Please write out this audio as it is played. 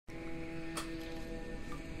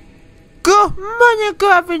Good morning,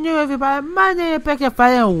 good afternoon, everybody. My name is Becky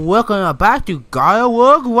Fighter, and welcome back to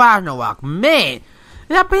War Ragnarok. Man,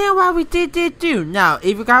 that's been what we did do. Now,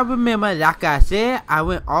 if you guys remember, like I said, I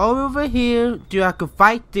went all over here so I could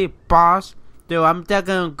fight the boss. So I'm just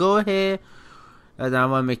gonna go ahead. I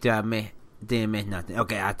want to make sure I didn't miss nothing.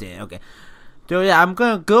 Okay, I did. Okay. So yeah, I'm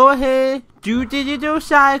gonna go ahead, do the little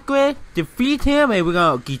side quest, defeat him, and we're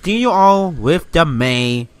gonna continue on with the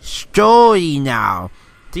main story now.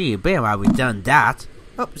 See, bam, why we done that.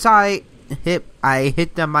 Oh, sorry. I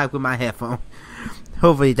hit the mic with my headphone.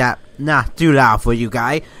 Hopefully that not too loud for you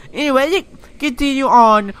guys. Anyway, let's continue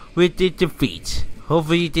on with the defeat.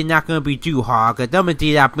 Hopefully it's not gonna be too hard, cause some of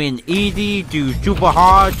these have been easy to super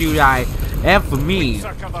hard to like, and for me. So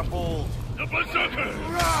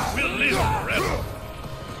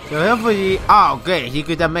hopefully, oh great, he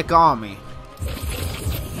could make an army.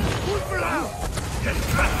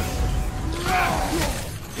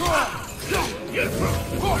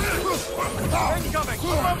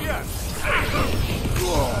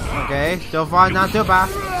 Okay, so far not too bad.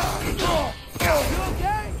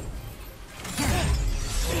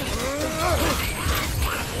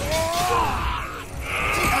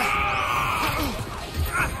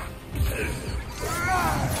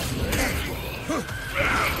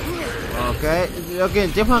 Okay,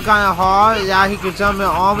 again, different kind of hard. Yeah, he could summon an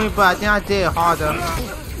army, but I think I did it harder.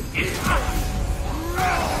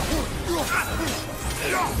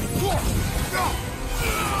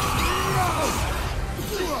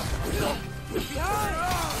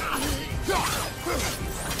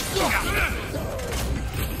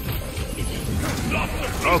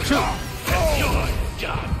 Oh shoot!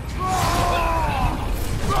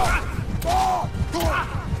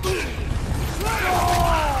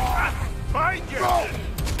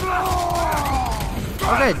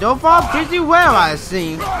 Okay, don't fall pretty well, I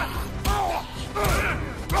see.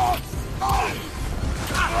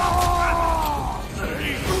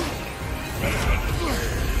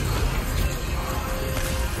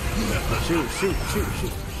 Shoot.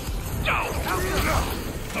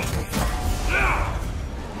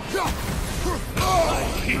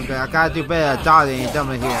 Okay, I gotta do better dodging them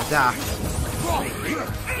here.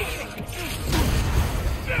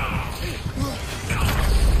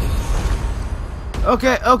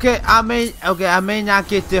 Okay, I may not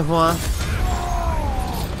get this one.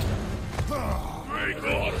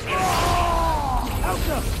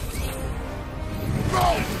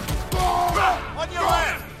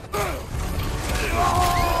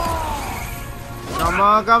 Come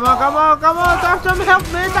on, drop some help,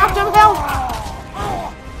 man, drop some help!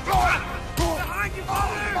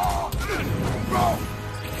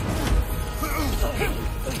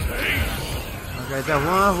 Okay, that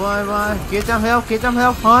one, get some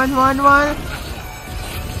help, run!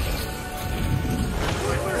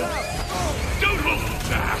 Don't hold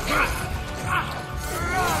back!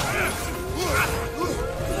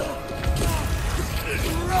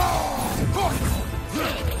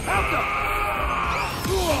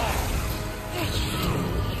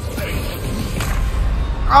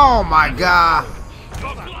 Oh my god!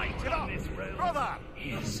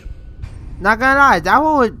 Not gonna lie, that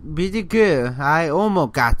one was pretty good. I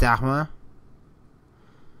almost got that one.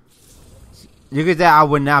 Look at that, I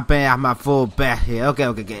would not be at my full back here.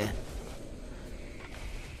 Okay.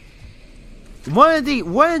 One of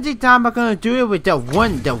the time I'm gonna do it with the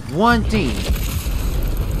one thing.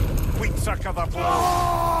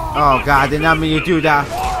 Oh god, did not mean to do that.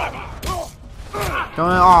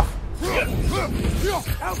 Turn it off.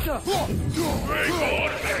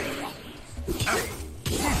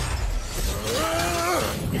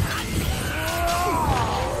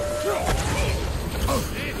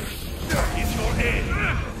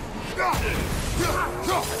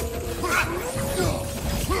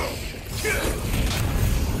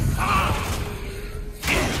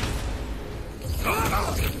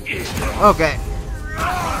 Okay.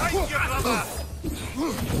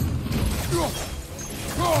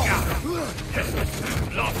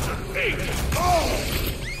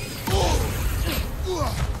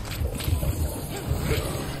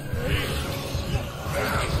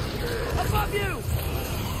 Above you!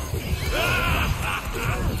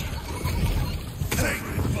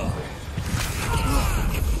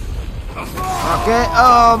 Okay,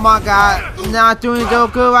 oh my god, not doing so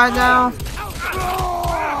good right now.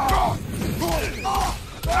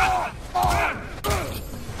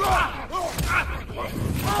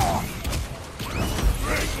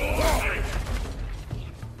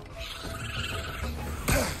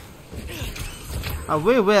 I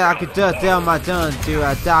really wish I could just tell my gun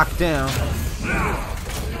to dock down.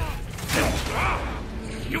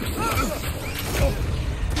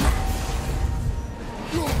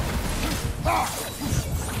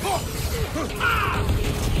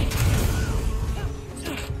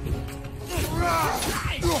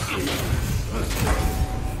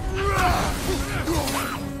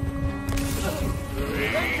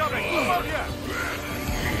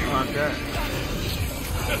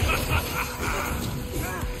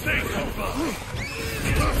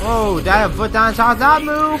 Whoa, that a foot down shot that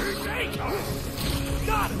move.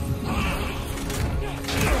 Got him.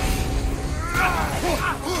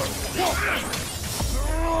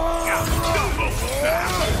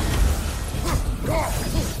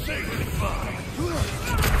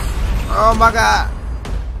 Oh my god.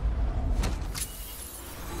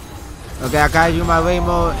 Okay, I gotta use my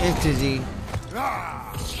rainbow instantly.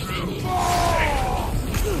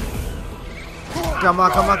 Come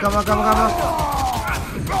on, come on, come on, come on, come on.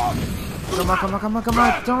 Come on, come on, come on, come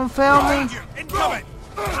on. Don't fail me. Incoming.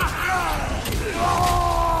 Come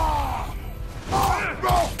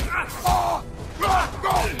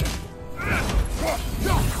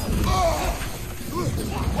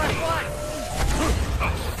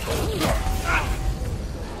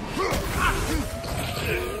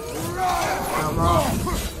on.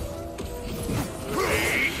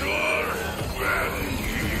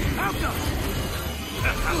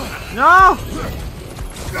 No!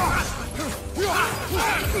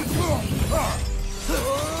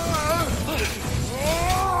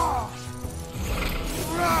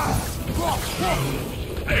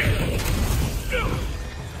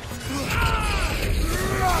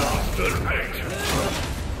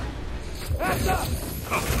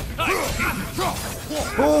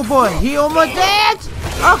 Oh boy, he almost dead?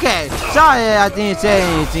 Okay, sorry I didn't say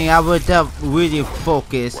anything. I was really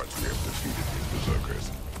focused. Once we have defeated these berserkers,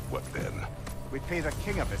 what then? We pay the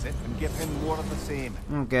king a visit and give him more of the same.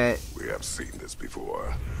 Okay. We have seen this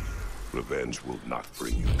before. Revenge will not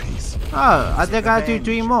bring you peace. Oh, I think I do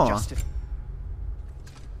 3 more. Justice.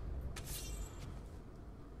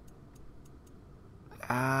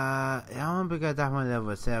 I don't because that one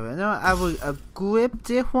level 7. No, I will equip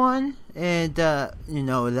this one and you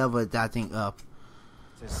know, level that thing up.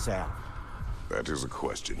 That is a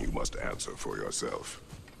question you must answer for yourself.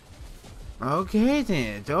 Okay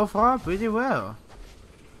then, so far pretty well.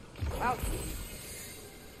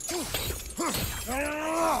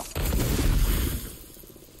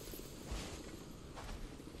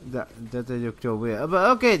 That doesn't look so weird.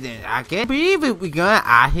 But okay then, I can't believe it. We're gonna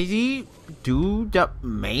actually do the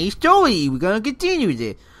main story. We're gonna continue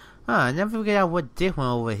this. I never figured out what this one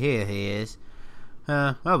over here is.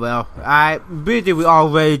 Oh well. I busy we all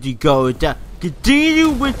ready to go to continue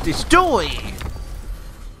with the story.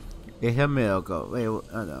 It's a miracle. Wait, oh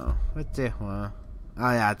no. What's this one?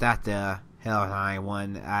 Oh yeah, that's the Hellheim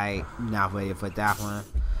one. I'm not ready for that one.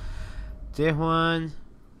 This one.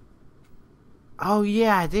 Oh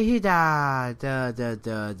yeah, this is the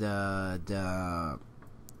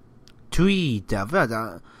tree stuff.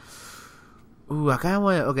 Ooh, I kinda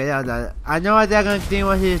wanna okay, I know I'm not gonna continue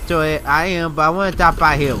with his story. I am, but I wanna stop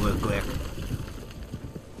by here real quick.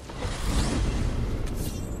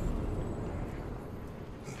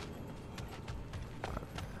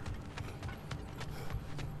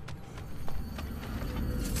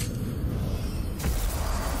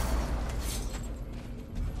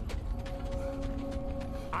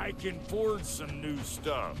 I can forge some new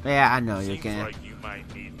stuff. Yeah, I know you Seems can. like you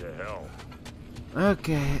might need the help.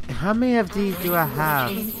 Okay, how many of these do I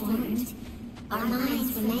have? Transformed, our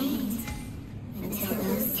minds remained until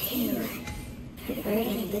those two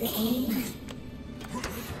perverted the king.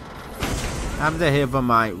 I'm the here for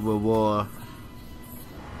my reward.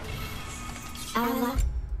 Our luck.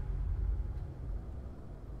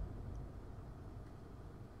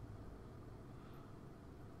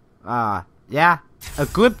 Yeah.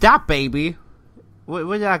 Equip that baby. What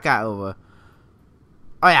did I got over?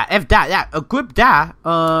 Oh yeah, if that, yeah, equip that.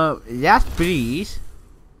 Yes, please.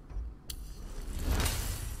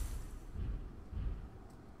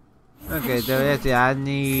 Okay, so let's see. I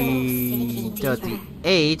need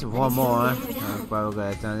 38. One more. Probably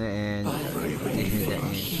gonna done it and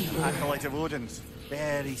Acolyte of Odin's,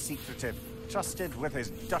 very secretive, trusted with his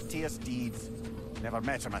dirtiest deeds. Never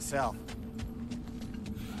met her myself.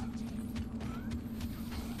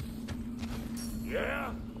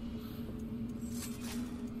 Yeah?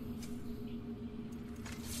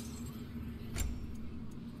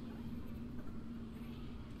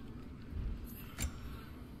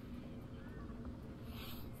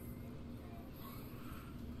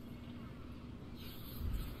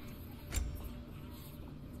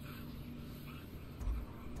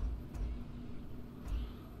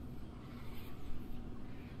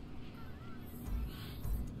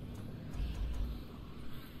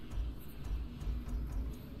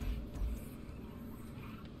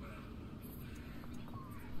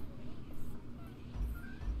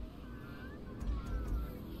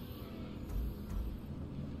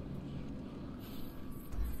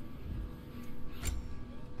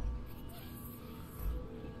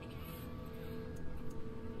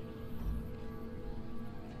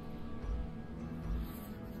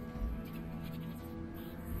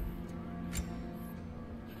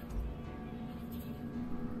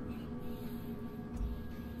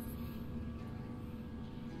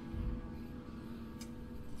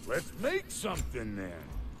 Let's make something then.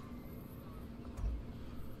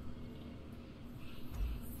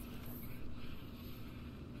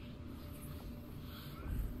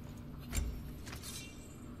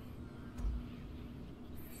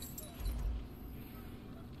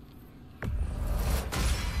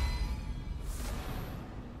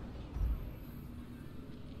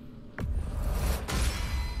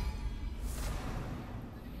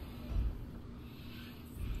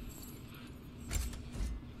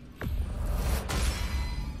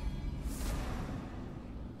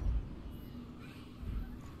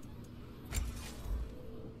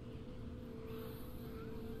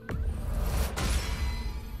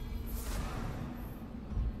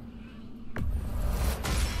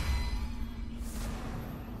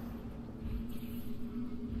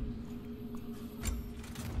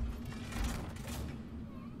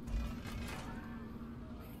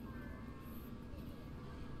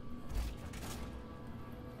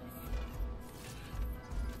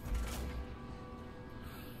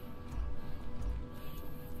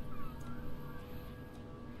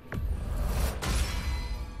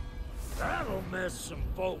 That'll mess some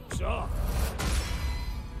folks up.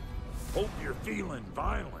 Hope you're feeling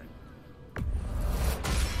violent.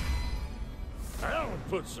 That'll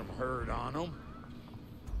put some hurt on them.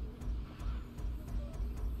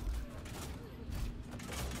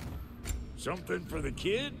 Something for the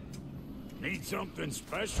kid? Need something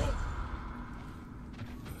special?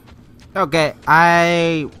 Okay,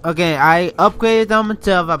 I upgraded them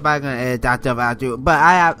myself. I'm not gonna edit that stuff out too, but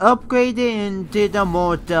I have upgraded and did some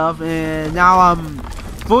more stuff, and now I'm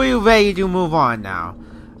fully ready to move on now.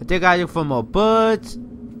 I think I look for more birds,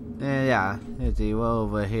 and yeah, let's see, we're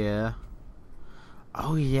over here.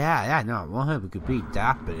 Oh yeah, no, 100 could beat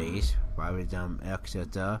that place. Probably some extra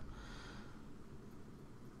stuff.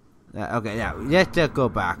 Okay, yeah, let's just go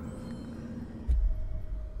back.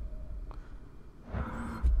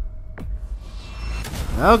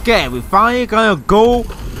 Okay, we finally gonna go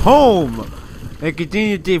home and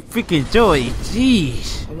continue the freaking story.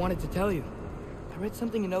 Jeez. I wanted to tell you. I read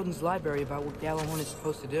something in Odin's library about what Gjallarhorn is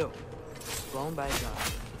supposed to do. It's flown by a god.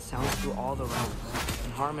 It sounds through all the realms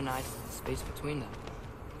and harmonizes the space between them.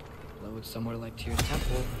 Blow it somewhere like Tyr's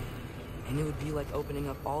temple, and it would be like opening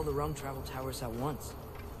up all the realm travel towers at once.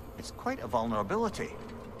 It's quite a vulnerability.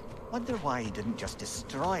 Wonder why he didn't just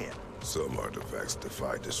destroy it. Some artifacts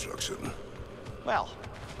defy destruction. Well,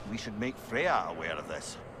 we should make Freya aware of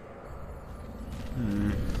this.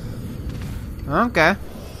 Okay.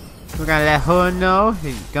 We're gonna let her know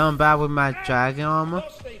he's coming back with my dragon armor.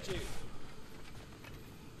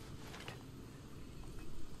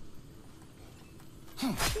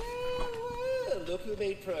 Look who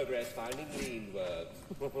made progress finding green worms.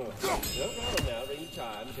 No problem now, ring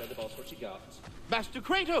time, show the boss what you got. Master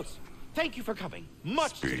Kratos! Thank you for coming.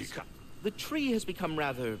 Much to Speak. discuss. The tree has become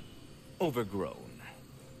rather overgrown.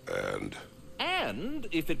 And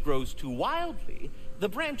if it grows too wildly, the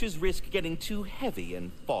branches risk getting too heavy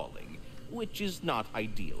and falling, which is not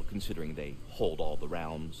ideal considering they hold all the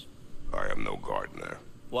realms. I am no gardener.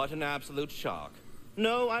 What an absolute shock.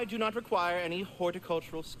 No, I do not require any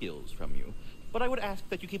horticultural skills from you, but I would ask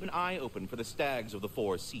that you keep an eye open for the stags of the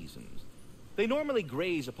four seasons. They normally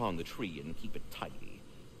graze upon the tree and keep it tidy.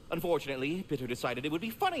 Unfortunately, Bitter decided it would be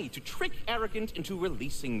funny to trick Arrogant into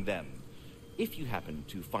releasing them. If you happen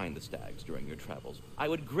to find the stags during your travels, I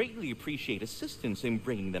would greatly appreciate assistance in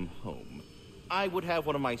bringing them home. I would have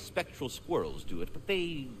one of my spectral squirrels do it, but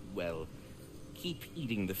they, well, keep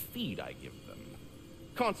eating the feed I give them.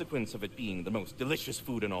 Consequence of it being the most delicious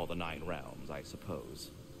food in all the 9 realms, I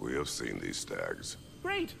suppose. We have seen these stags.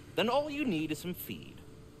 Great. Then all you need is some feed.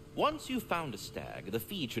 Once you've found a stag, the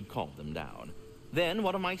feed should calm them down. Then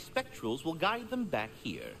one of my spectrals will guide them back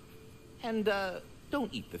here. And,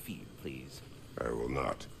 don't eat the feed, please. I will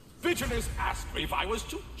not. Vigilance asked me if I was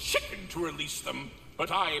too chicken to release them, but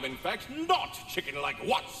I am in fact not chicken-like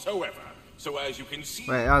whatsoever. So as you can see...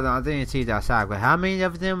 Wait, hold on, I didn't see that side, but how many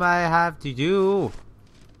of them I have to do?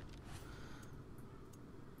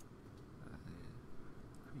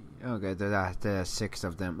 Okay, there's 6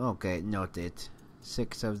 of them. Okay, noted.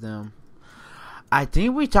 6 of them. I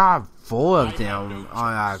think we saw 4 of them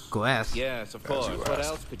on our quest. Yes, of course. What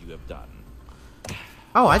else could you have done?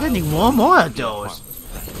 Oh, I didn't need one more of those.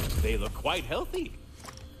 They look quite healthy.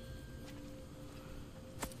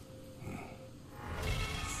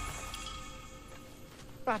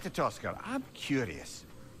 Ratatoskr, I'm curious.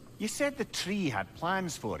 You said the tree had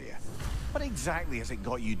plans for you. What exactly has it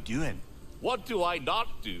got you doing? What do I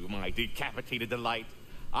not do, my decapitated delight?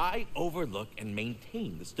 I overlook and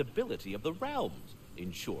maintain the stability of the realms,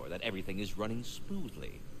 ensure that everything is running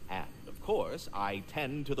smoothly, and, of Of course, I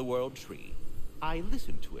tend to the world tree. I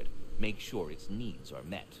listen to it, make sure its needs are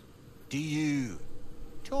met. Do you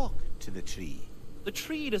talk to the tree? The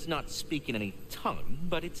tree does not speak in any tongue,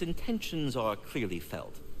 but its intentions are clearly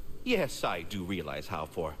felt. Yes, I do realize how,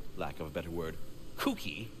 for lack of a better word,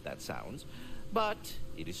 kooky that sounds, but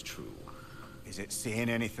it is true. Is it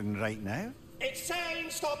saying anything right now? It's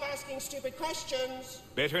saying stop asking stupid questions.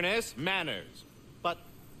 Bitterness, manners. But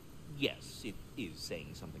yes, it is saying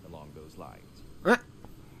something along those lines.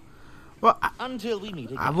 Well, Until we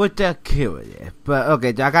meet again. I would kill it, but okay,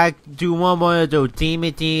 I gotta do one more of those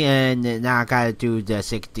demon thing, and now I gotta do the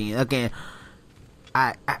 16 again.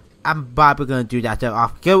 I'm probably gonna do that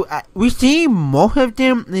off. We see most of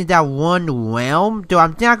them in that one realm, so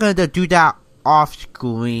I'm not gonna do that off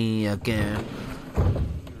screen again.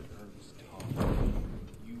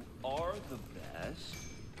 You are the best.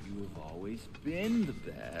 You have always been the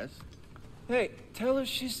best. Hey, tell her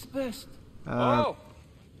she's the best. Oh,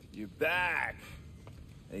 you're back.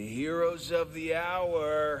 The heroes of the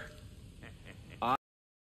hour.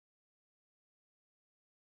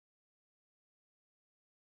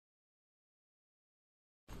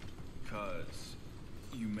 Cause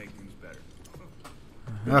you make things better.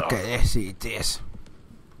 Okay, let's see this.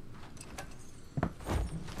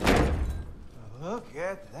 Look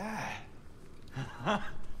at that.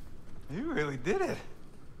 You really did it.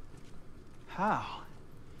 How,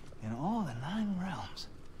 in all the 9 realms,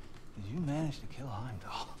 did you manage to kill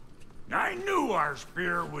Heimdall? I knew our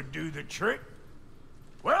spear would do the trick.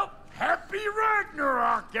 Well, happy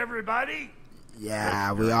Ragnarok, everybody!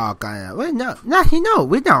 Yeah, we all gonna. Well, no,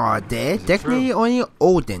 we're not all dead. Technically, only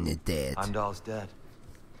Odin is dead. Heimdall's dead.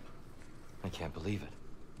 I can't believe it.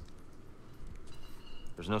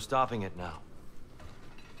 There's no stopping it now.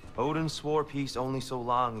 Odin swore peace only so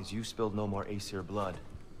long as you spilled no more Aesir blood.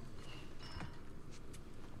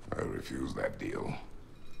 I refuse that deal.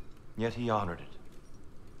 Yet he honored it.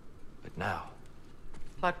 But now...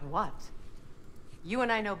 But what? You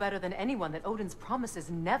and I know better than anyone that Odin's promises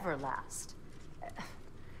never last.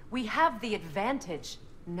 We have the advantage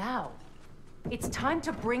now. It's time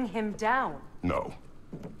to bring him down. No.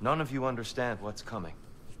 None of you understand what's coming.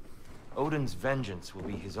 Odin's vengeance will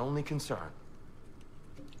be his only concern.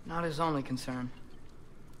 Not his only concern.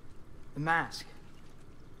 The mask.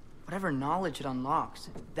 Whatever knowledge it unlocks,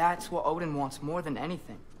 that's what Odin wants more than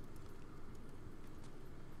anything.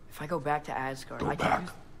 If I go back to Asgard, I can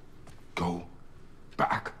use... Go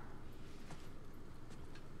back.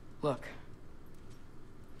 Look.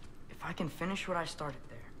 If I can finish what I started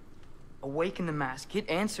there, awaken the mask, get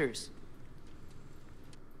answers.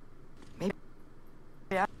 Maybe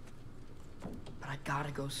but I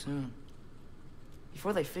gotta go soon.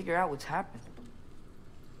 Before they figure out what's happened.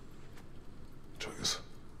 Atreus,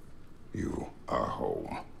 you are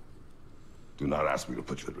home. Do not ask me to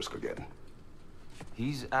put you at risk again.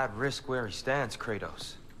 He's at risk where he stands,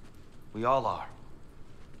 Kratos. We all are.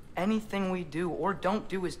 Anything we do or don't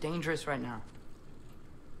do is dangerous right now.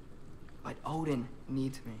 But Odin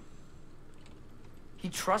needs me. He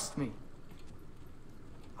trusts me.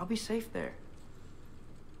 I'll be safe there.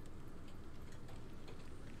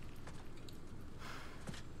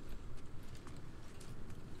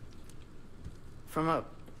 From a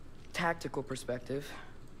tactical perspective,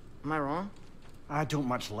 am I wrong? I don't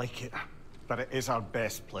much like it, but it is our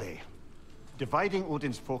best play. Dividing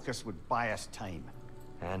Odin's focus would buy us time.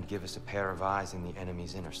 And give us a pair of eyes in the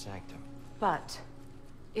enemy's inner sanctum. But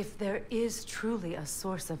if there is truly a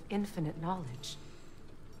source of infinite knowledge,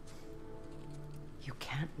 you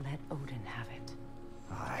can't let Odin have it.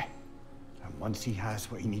 Aye. And once he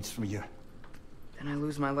has what he needs from you... Then I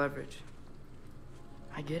lose my leverage.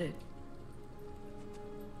 I get it.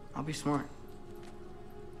 I'll be smart.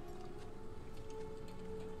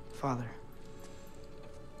 Father,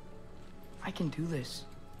 I can do this.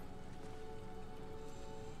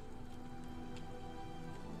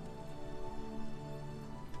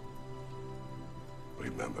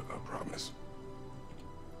 Remember our promise.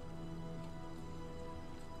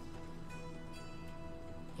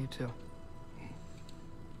 You too.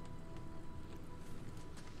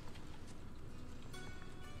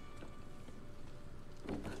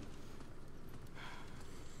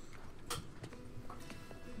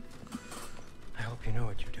 I hope you know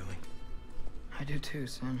what you're doing. I do too,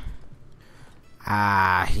 Sam.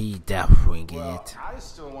 He definitely get it. I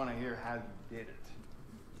still want to hear how you did it.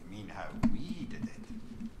 You mean how we did it?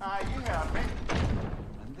 You heard me.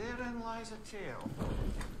 And therein lies a tale.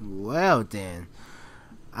 Well then,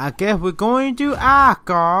 I guess we're going to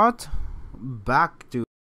Asgard. Back to...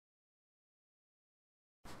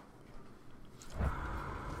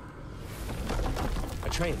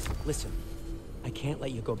 Atreus, listen. I can't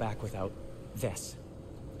let you go back without this.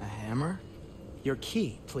 A hammer? Your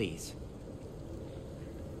key, please.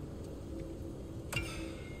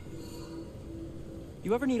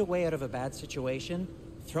 You ever need a way out of a bad situation?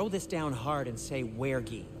 Throw this down hard and say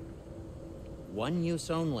Wergi. One use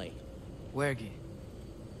only. Wergi.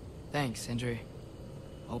 Thanks, Sindri.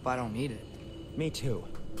 Hope I don't need it. Me too.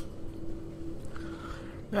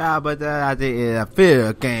 Yeah, but I think in a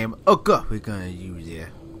video game, okay, we're gonna use it.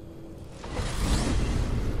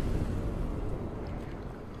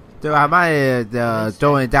 So I might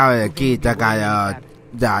throwing down a key that got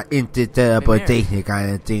the interpretation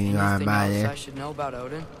kind of thing. I Anything else I might. should know about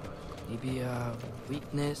Odin? Maybe a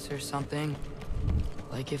weakness or something?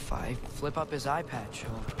 Like if I flip up his eye patch,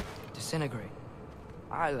 he'll disintegrate.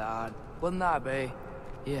 Aye, lad. Wouldn't that be?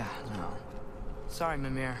 Yeah, no. Sorry,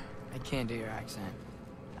 Mimir. I can't do your accent.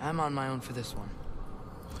 I'm on my own for this one.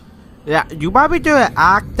 Yeah, you probably do an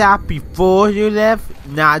act that before you left,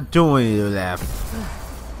 not doing you left.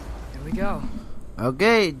 Here we go.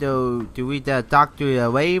 Okay, do we just talk to the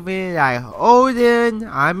Raven like Odin?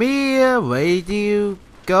 I'm here, ready to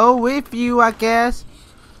go with you, I guess.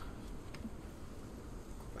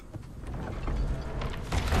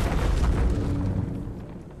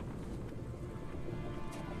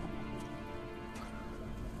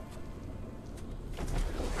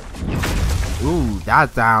 Ooh,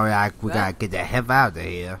 that sounds like we gotta get the hell out of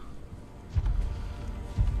here.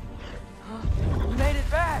 You made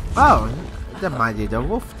it back! Oh, that might be the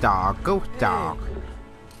wolf dog, ghost dog.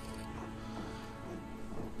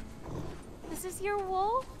 This is your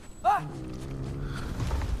wolf? Ah!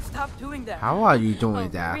 Stop doing that! How are you doing Were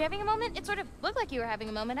that? you having a moment? It sort of looked like you were having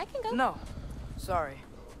a moment. I can go. No. Sorry.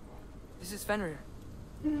 This is Fenrir.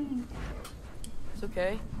 It's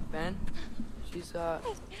okay, Ben. She's, So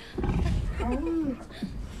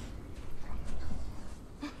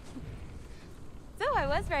I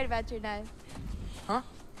was right about your knife. Huh?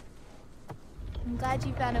 I'm glad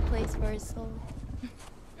you found a place for his soul.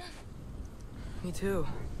 Me too.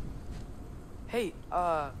 Hey,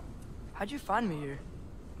 how'd you find me here?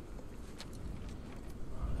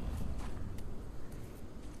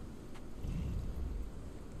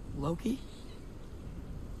 Loki?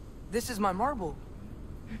 This is my marble.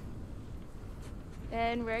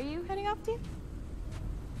 And where are you heading off to?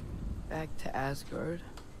 Back to Asgard.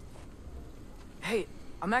 Hey,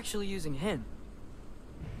 I'm actually using him.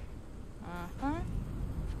 Uh-huh.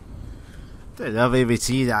 I love even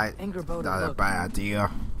see that. Angerboda, Not a look. bad idea.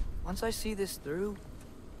 Once I see this through,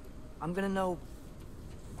 I'm gonna know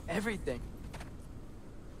everything.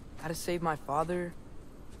 How to save my father,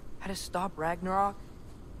 how to stop Ragnarok,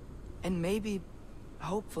 and maybe,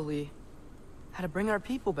 hopefully, how to bring our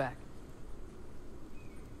people back.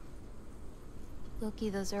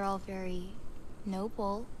 Loki, those are all very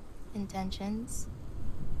noble intentions.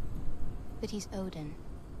 But he's Odin.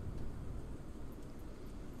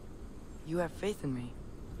 You have faith in me,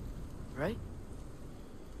 right?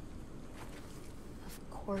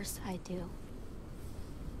 Of course I do.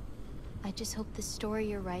 I just hope the story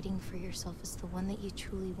you're writing for yourself is the one that you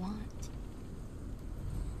truly want.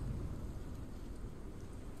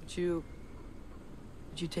 Would you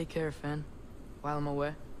take care of Fen while I'm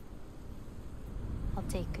away? I'll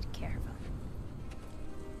take good care of him.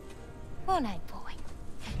 Won't I, boy?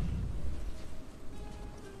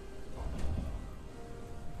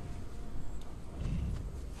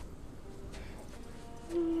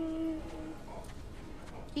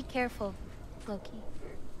 Be careful, Loki.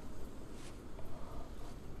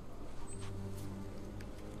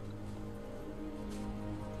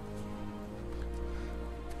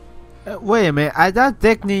 Wait a minute, I thought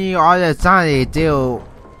technically all the time they do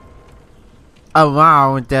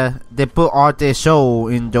around they put all their show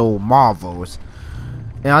in the Marvels.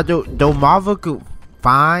 And I do the Marvel could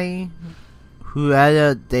find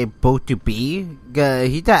whoever they supposed to be.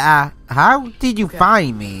 He said, how did you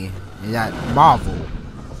find me in that Marvel?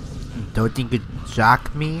 Don't think it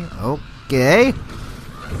shock me? Okay.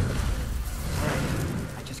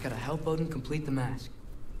 I just gotta help Odin complete the mask,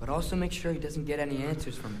 but also make sure he doesn't get any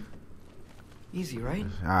answers from him. Easy, right?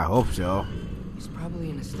 I hope so. He's probably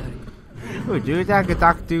in a study. Oh, dude, I could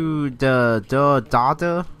talk to the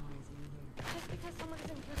daughter. Just because someone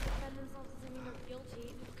doesn't prove to defend themselves doesn't mean they're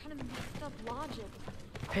guilty. It's kind of messed up logic.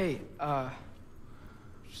 Hey,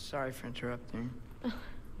 sorry for interrupting.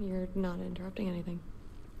 You're not interrupting anything.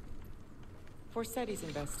 Forseti's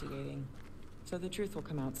investigating, so the truth will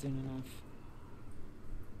come out soon enough.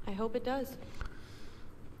 I hope it does.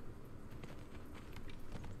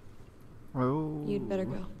 Oh. You'd better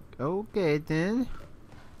go. Okay then.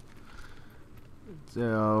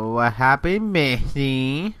 So what happened,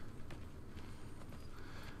 Missy?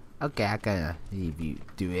 Okay, I gotta leave you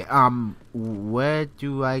do it. Where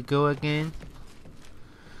do I go again?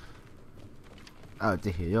 Oh,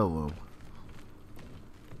 the hero room.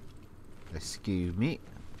 Excuse me.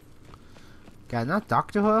 Can I not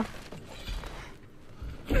talk to her?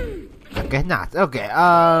 Okay, not. Okay,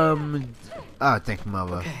 oh, thank you,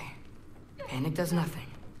 mother. Okay. Panic does nothing.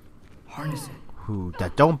 Harness it. Who?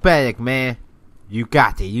 Don't panic, man. You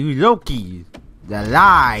got it. You Loki. The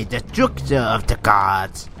lie, the trickster of the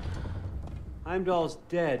gods. Heimdall's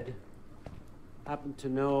dead. Happen to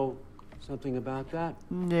know something about that?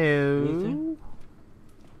 No. Anything?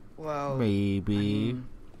 Well, maybe. I mean,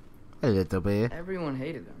 a little bit. Everyone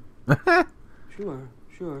hated him.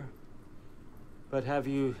 Sure. But have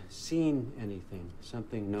you seen anything?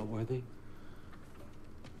 Something noteworthy?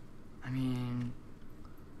 I mean,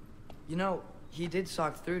 you know, he did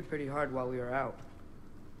sock through pretty hard while we were out.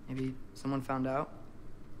 Maybe someone found out?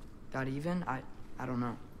 Got even? I don't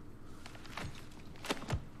know.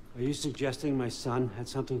 Are you suggesting my son had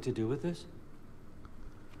something to do with this?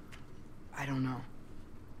 I don't know.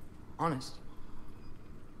 Honest.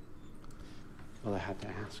 Well, I had to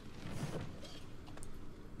ask.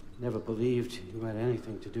 Never believed you had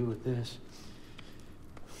anything to do with this.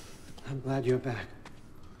 I'm glad you're back.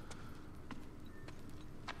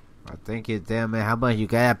 I think you tell me how much you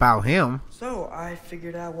got about him. So, I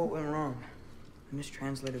figured out what went wrong. I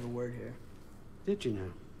mistranslated a word here. Did you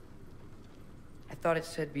know? I thought it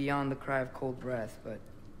said beyond the cry of cold breath, but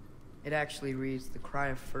it actually reads the cry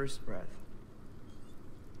of first breath.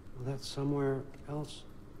 Well, that's somewhere else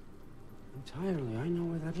entirely. I know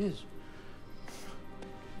where that is.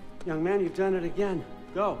 Young man, you've done it again.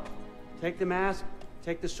 Go. Take the mask,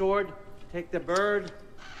 take the sword, take the bird.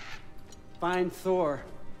 Find Thor.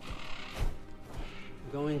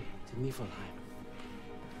 I'm going to Niflheim.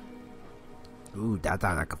 Ooh, that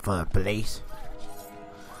sounds like a fun place.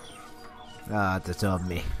 That's all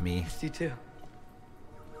me. You too.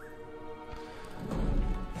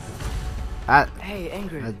 Hey,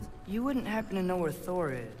 Ingrid, you wouldn't happen to know where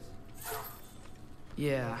Thor is?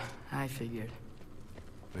 Yeah, I figured.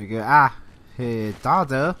 His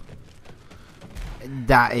daughter.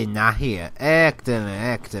 That is not here.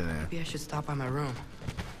 Excellent. Maybe I should stop by my room.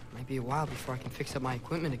 Might be a while before I can fix up my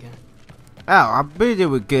equipment again. Oh, I bet it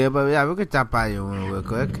was good, but yeah, we could stop by your room real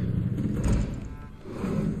quick.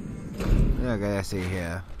 Okay, let's see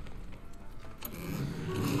here.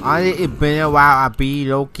 It's been a while. I be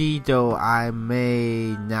Loki, though I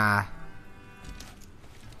may not.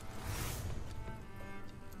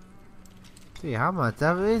 See how much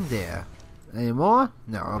of it in there? Any more?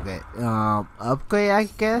 No. Okay. Upgrade, I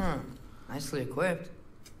guess. Nicely equipped.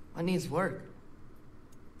 What needs work?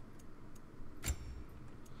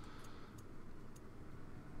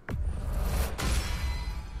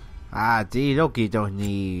 D Loki don't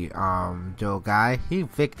need Joe guy. He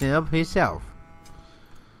fixed it up himself.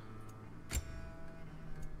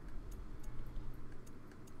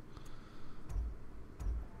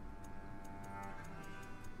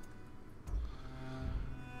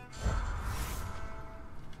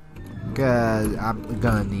 Cause I'm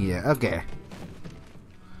gonna need it. Okay.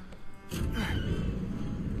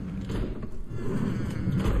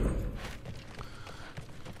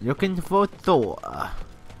 Looking for Thor.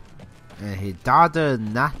 And his daughter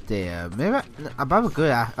not there. Maybe I'm probably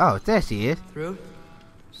good. Oh, there she is. Through?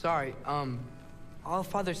 Sorry,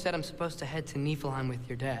 Allfather said I'm supposed to head to Niflheim with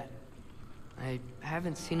your dad. I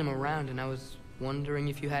haven't seen him around, and I was wondering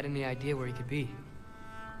if you had any idea where he could be.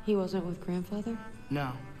 He wasn't with Grandfather?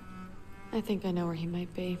 No. I think I know where he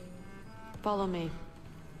might be. Follow me.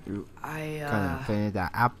 I,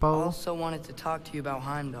 that apple. also wanted to talk to you about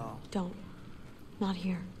Heimdall. Don't. Not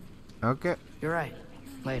here. Okay. You're right.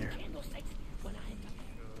 Later.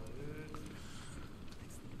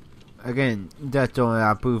 Again, that's only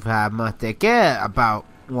our proof how much they care about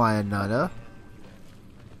one another.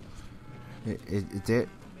 Is it?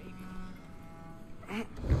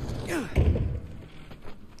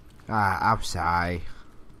 I'm sorry.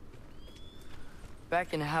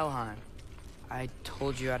 Back in Helheim, I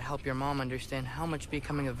told you I'd help your mom understand how much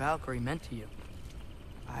becoming a Valkyrie meant to you.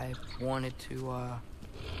 I wanted to,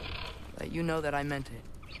 let you know that I meant it.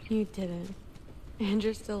 You didn't. And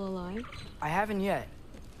you're still alive? I haven't yet,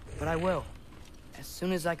 but I will. As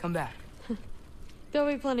soon as I come back. There'll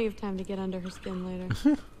be plenty of time to get under her skin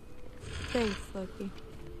later. Thanks, Loki.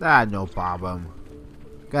 No problem.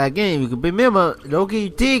 Cause again, you can remember, Loki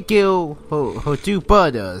did kill her two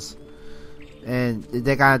brothers. And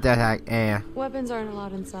they got that like, Weapons aren't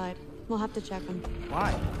allowed inside. We'll have to check them.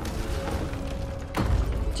 Why?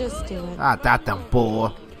 Just do it. That's the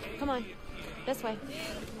bull. Come on. This way.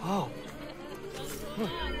 Oh.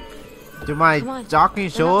 Do my docking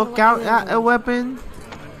sword count as a weapon?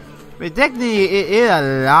 But technically it is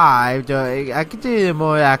alive, so I consider it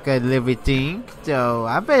more like a living thing. So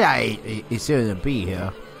I bet it shouldn't be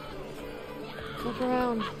here. Look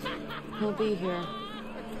around. He'll be here.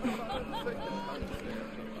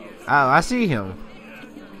 Oh, I see him.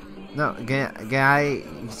 No, can I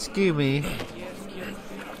excuse me?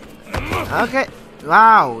 Okay.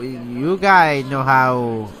 Wow, you guys know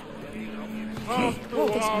how.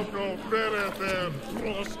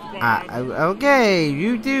 Okay,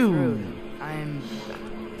 you do.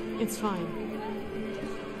 It's fine.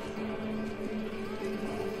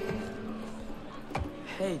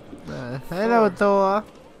 Hey. Hello, Thor.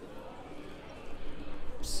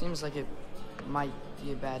 Seems like it might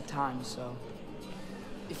be a bad time, so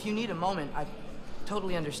if you need a moment, I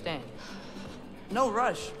totally understand. No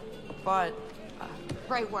rush, but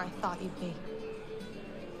right where I thought you'd be.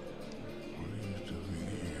 What are you doing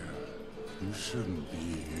here? You shouldn't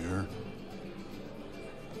be here.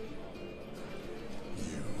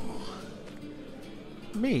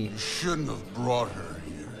 Me? You shouldn't have brought her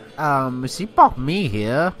here. She brought me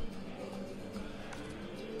here.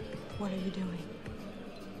 What are you doing?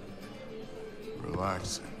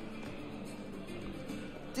 Relaxing.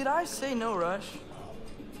 did I say no rush?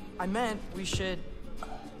 I meant we should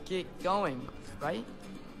get going, right?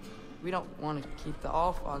 We don't want to keep the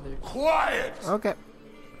Allfather. Quiet! Okay.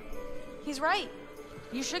 He's right.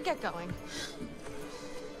 You should get going.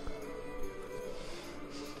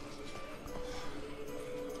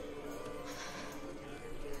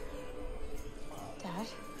 Dad?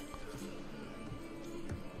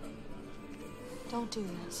 Don't do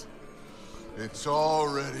this. It's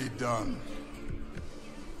already done.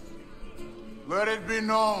 Let it be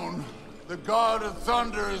known, the God of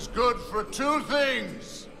Thunder is good for two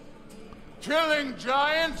things. Killing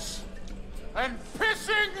giants and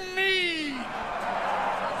pissing me!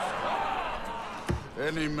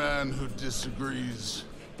 Any man who disagrees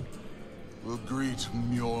will greet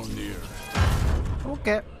Mjolnir.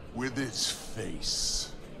 Okay. With its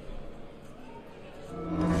face.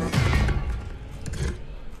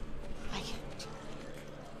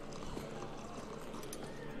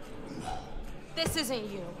 This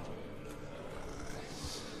isn't you.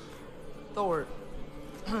 Thor.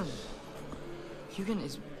 Hugin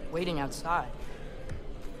is waiting outside.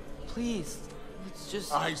 Please, let's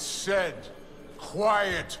just... I said,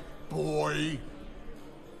 quiet, boy.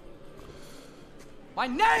 My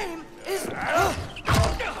name is...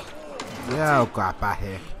 Yeah, crap out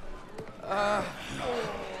here.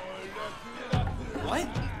 What?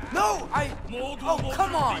 No, Oh,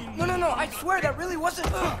 come on! No, I swear that really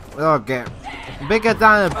wasn't... Okay. Bigger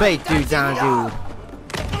than a bait, dude, down, dude.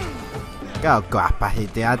 Go crap out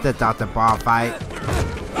here, I did not the bar fight.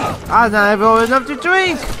 I was not even old enough to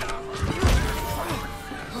drink!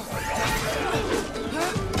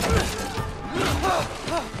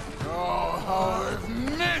 Oh, how I've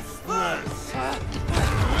missed this!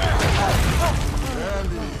 And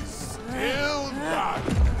he's still got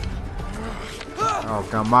it. Oh,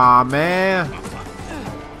 come on, man.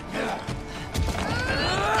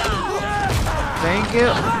 Thank you.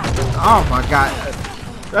 Oh my god.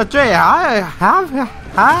 Trey, how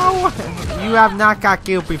you have not got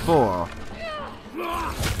killed before?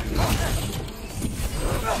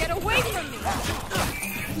 Get away from me!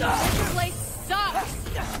 This place sucks!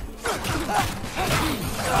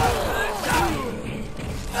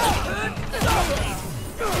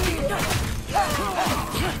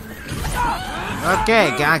 Okay,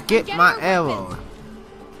 gotta get my arrow.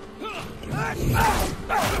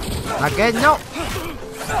 Okay, no.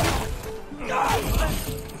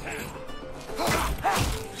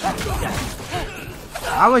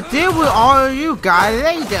 I will deal with all of you guys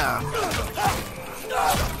later.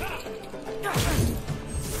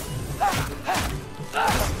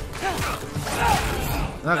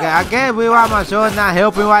 Okay, I guess we want my sword not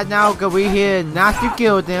helping right now because we here not to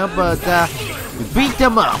kill them, but to beat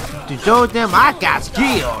them up, to show them I got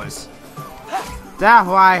skills. That's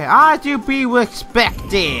why I should be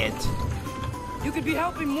respected. You could be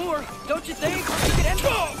helping more, don't you think? You could end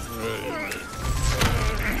up.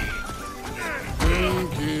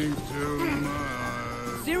 Thinking too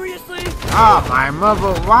much. Seriously? Oh my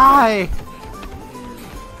mother, why?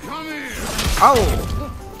 Come here. Oh.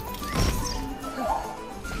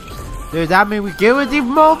 Does that mean we get with the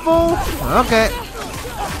mofo? Okay.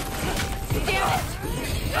 Damn it!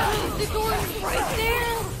 The door is right there!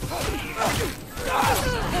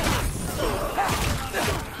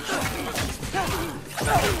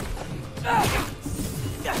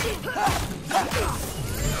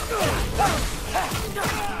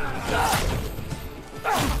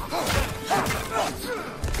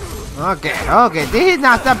 Okay, this is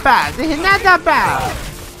not that bad. This is not that bad.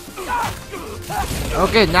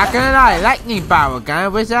 Okay, not gonna lie, lightning power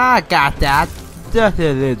gun, wish I got that just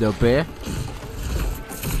a little bit.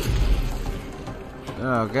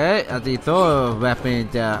 Okay, I think throw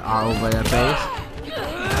weapons all over the place.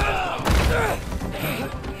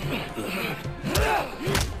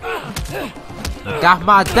 Got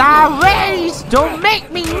my diaries! Don't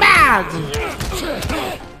make me mad!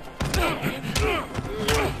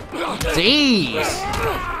 Jeez!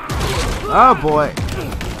 Oh boy.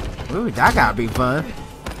 Ooh, that gotta be fun.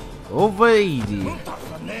 Over easy. Are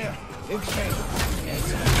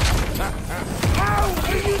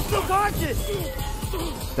you still conscious?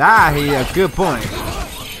 That is a good point.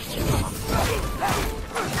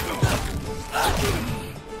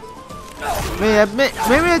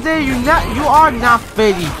 Maybe you are not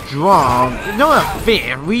very drunk. No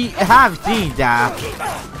offense, we have seen that.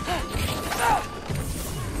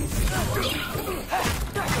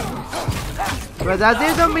 But that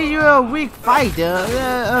doesn't mean you're a weak fighter,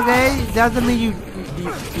 okay? Doesn't mean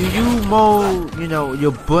you more, you know,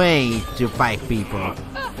 your brain to fight people.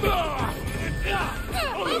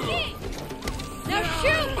 Now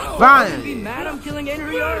shoot! Fine. Be mad I'm killing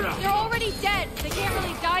Henry Arda. They're already dead. They can't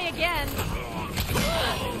really die again.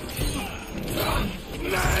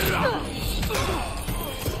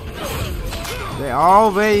 They're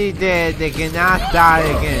already dead. They cannot die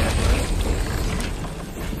again.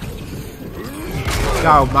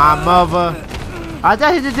 Go, my mother. I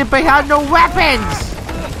thought he didn't have no weapons.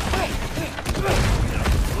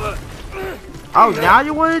 Oh, now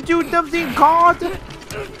you want to do something called?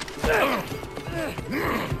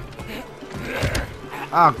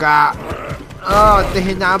 Oh God. Oh, this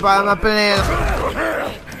is not about my plan.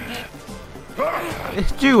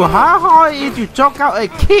 It's too how hard is to choke out a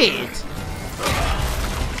kid?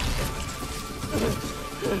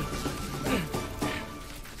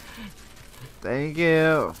 Thank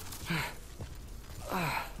you.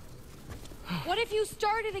 What if you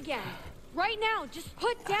started again? Right now, just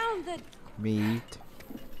put down the... Meat.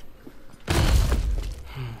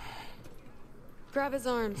 Grab his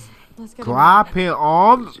arms. Let's get Grab his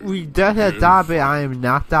arms? We just a topic. I am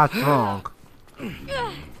not that strong.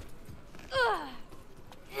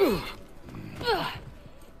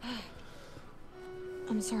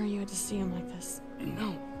 I'm sorry you had to see him like this.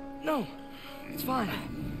 No, it's fine.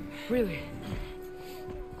 Really.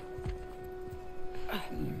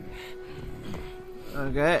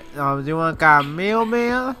 Okay, do you want got a meal?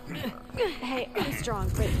 Hey, I'm strong,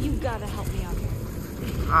 but you gotta help me out here.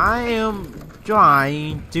 I am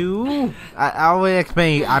trying to. I will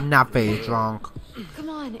explain. I'm not very strong. Come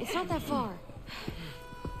on, it's not that far.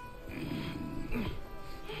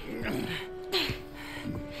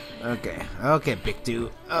 Okay, big dude.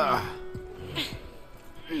 Ah!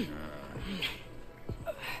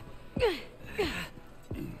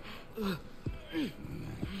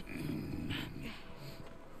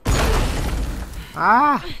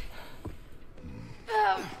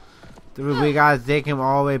 We gotta take him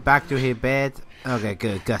all the way back to his bed. Okay,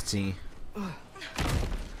 good, gutsy.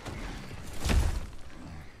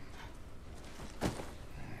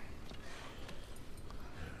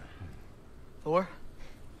 Thor?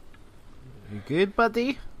 You good,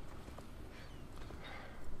 buddy?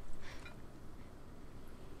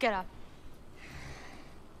 Get up.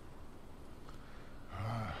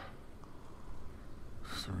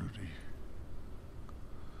 Fruity.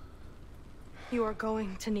 You are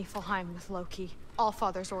going to Niflheim with Loki.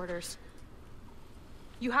 Allfather's orders.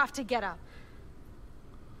 You have to get up.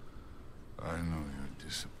 I know you're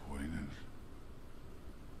disappointed.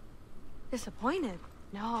 Disappointed?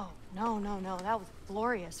 No. That was a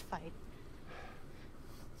glorious fight.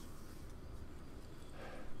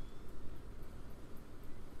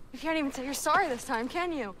 You can't even say you're sorry this time,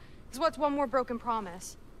 can you? Because what's one more broken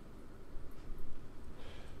promise?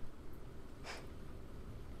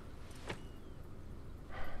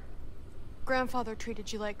 Grandfather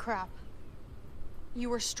treated you like crap. You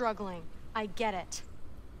were struggling. I get it.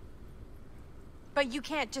 But you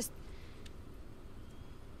can't just...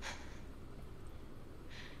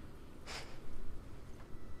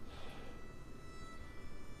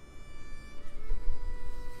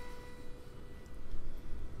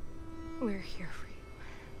 We're here for you.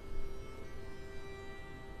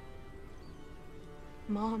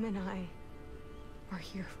 Mom and I are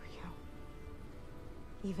here for you.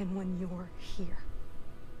 Even when you're here.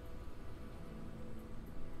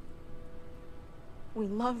 We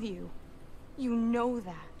love you. You know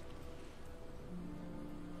that.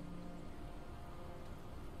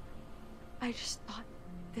 I just thought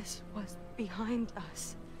this was behind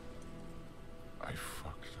us. I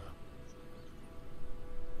fucked up.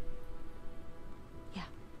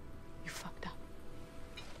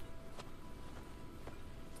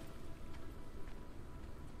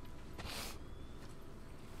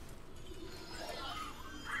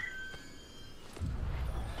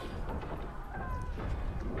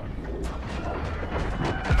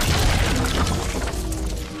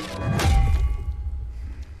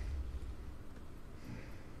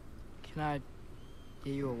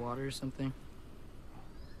 Get you a water or something?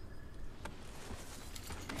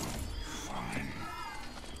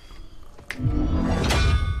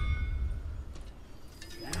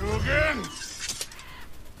 You again?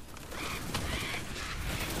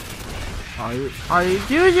 Are you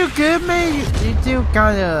doing you good, man? You do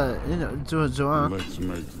kind of, you know, doing. Let's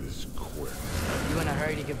make this quick. You in a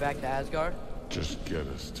hurry to get back to Asgard? Just get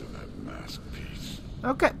us to that mask piece.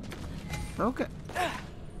 Okay. Okay.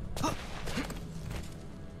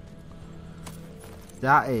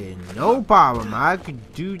 That is no problem. I can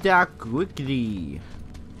do that quickly.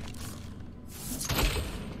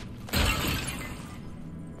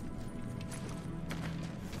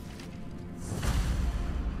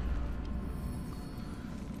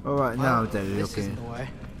 Alright, now that you're This okay. isn't the way.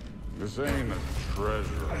 This ain't a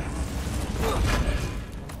treasure.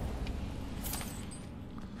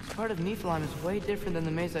 This part of Niflheim is way different than the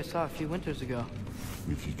maze I saw a few winters ago.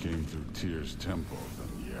 If you came through Tyr's temple,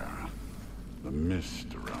 then yeah. The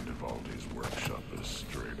mist around Ivaldi's workshop is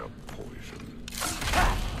straight up poison.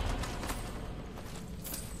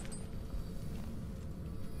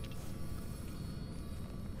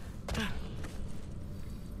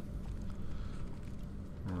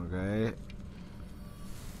 Okay.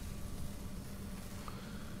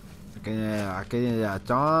 I can a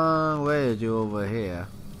long way to do over here.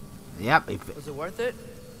 Yep. Was it worth it?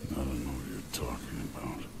 I don't know what you're talking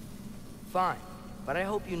about. Fine. But I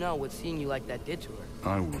hope you know what seeing you like that did to her.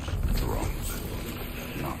 I was drunk,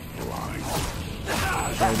 not blind.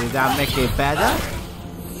 So did that make it better?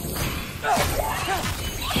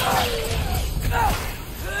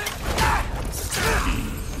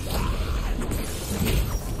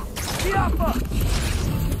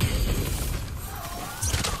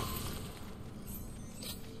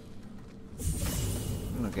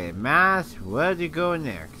 Okay, mask, where do you go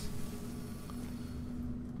next?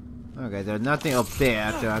 Okay, there's nothing up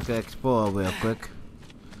there, so I can explore real quick.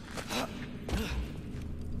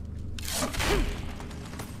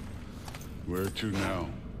 Where to now?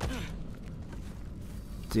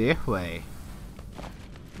 This way.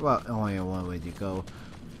 Well, only one way to go.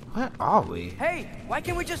 Where are we? Hey, why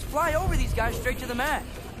can't we just fly over these guys straight to the mat?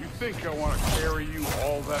 You think I want to carry you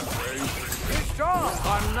all that way? You're strong.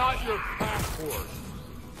 I'm not your pack horse.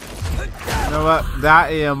 You know what?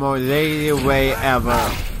 That is the most lazy way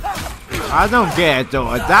ever. I don't get it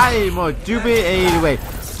though. That is the most stupid lazy way.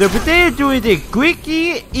 So instead of doing it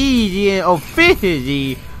quickly, easy, and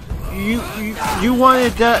efficiently, you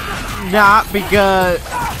wanted to not because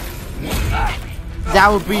that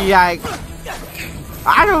would be like,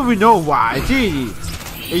 I don't even know why. Gee,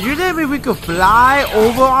 if you tell me we could fly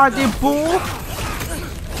over on the pool,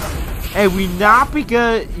 and we not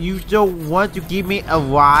because you don't want to give me a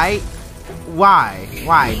ride? Why?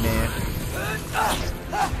 Why, man?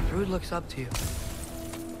 Rude looks up to you.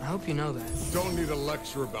 I hope you know that. Don't need a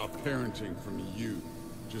lecture about parenting from you.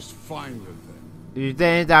 Just find the thing. You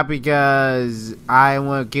think that because I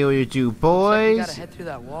want to kill you two boys? You gotta head through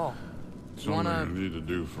that wall. You wanna... Something you need to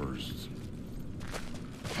do first.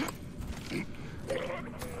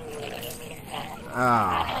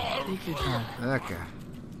 Ah. Take your time. Okay.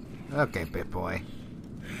 Okay, big boy.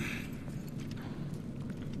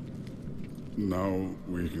 Now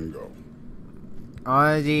we can go.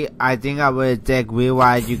 Honestly, I think I would take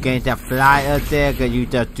realize you can't just fly up there because you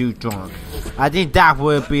just too drunk. I think that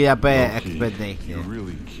would be a better explanation. You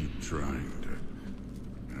really keep trying to...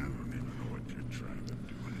 I don't even know what you're trying to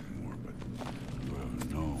do anymore, but you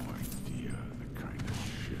have no idea the kind of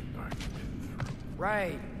shit I've been through.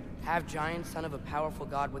 Right. Half giant, son of a powerful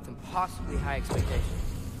god with impossibly high expectations.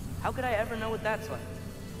 How could I ever know what that's like?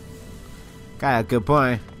 Got a good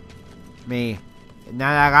point. Me.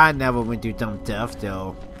 Not like I never went through some stuff,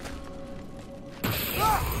 though.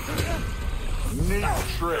 Neat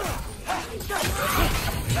trick.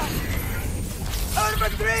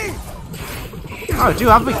 Oh, dude,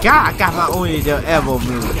 I forgot I got my own little elbow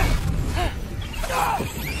move.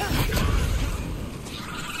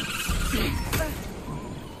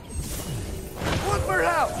 Look for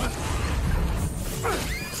help!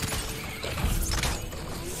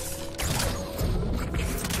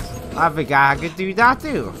 I forgot I could do that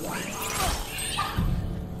too.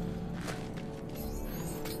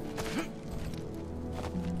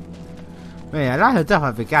 Man, a lot of stuff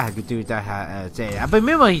I forgot I could do that. But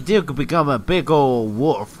remember, he did become a big old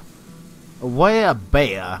wolf. What a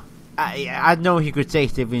bear. I know he could say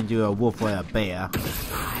stuff into a wolf or a bear.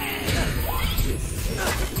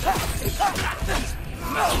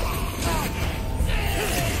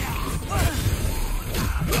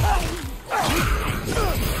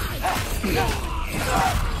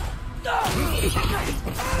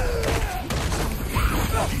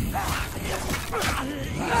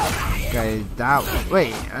 that.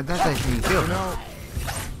 Wait, that's actually killed. No,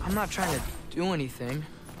 I'm not trying to do anything.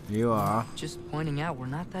 You are. Just pointing out we're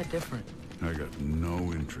not that different. I got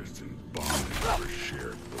no interest in bonding over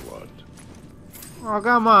shared blood. Oh,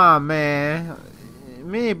 come on, man.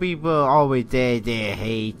 Many people always say they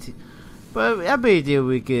hate. But I bet you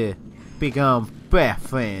we could become best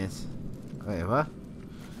friends. Wait, what?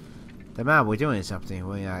 The man was doing something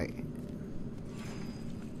when I...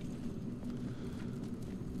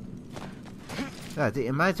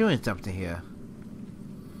 Am I doing something here?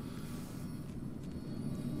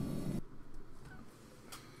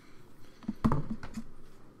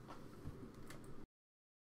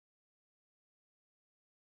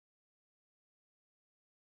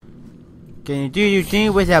 Can you do your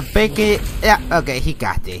thing with a bacon? Yeah, okay, he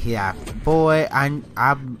got it. Yeah, boy,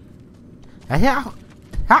 how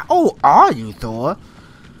old are you, Thor?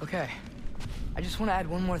 Okay, I just want to add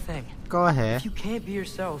one more thing. Go ahead. If you can't be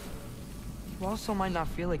yourself, you also might not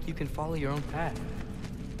feel like you can follow your own path.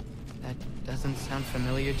 That doesn't sound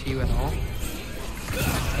familiar to you at all?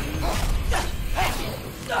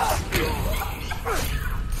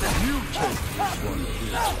 You take this one,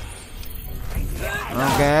 kid.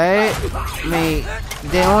 Okay, I mean,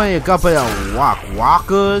 they're only a couple of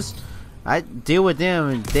walkers. I deal with them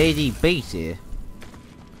on a daily basis.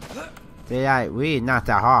 They like really not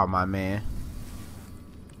that hard, my man.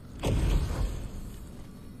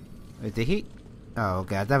 Wait, did he? Oh,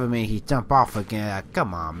 okay. I never mean he jump off again. Like,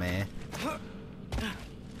 come on, man.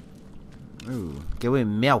 Ooh, can we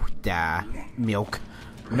melt that? Melt.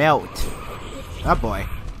 Oh boy.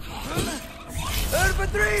 For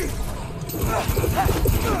 3!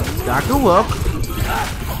 That could work.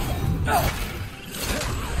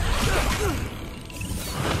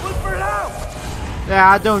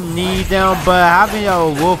 Yeah, I don't need them, but having a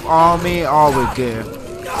wolf army always good.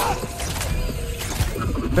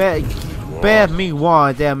 Bet me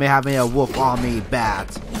one than me having a wolf army bad.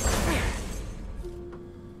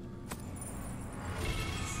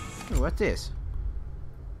 What's this?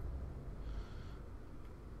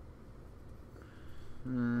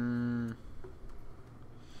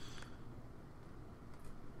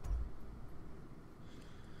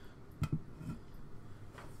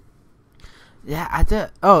 Yeah, I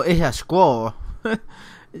did. Oh, it's a scroll.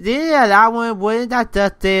 Yeah, that one wasn't that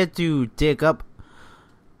just there to dig up.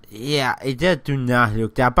 Yeah, it just do not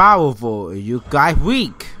look that powerful. You guys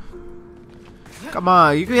weak. Come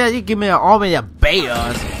on, you can give me an army of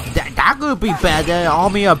bears. That could be better. An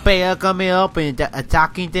army of bears coming up and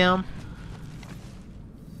attacking them.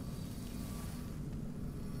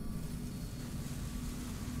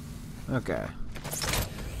 Okay.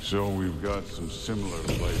 So we've got some similar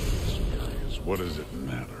life experience. What does it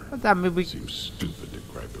matter? That maybe seems stupid to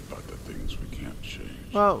gripe about the things we can't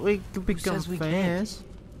change. Well, we could become friends.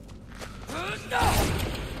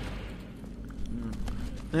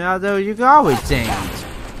 Yeah, though you can always change.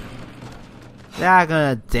 They're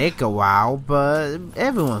gonna take a while, but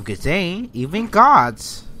everyone can change, even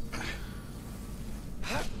gods.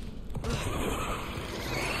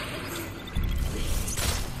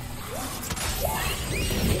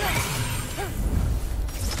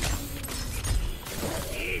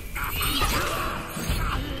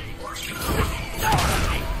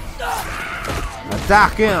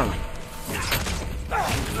 Attack him!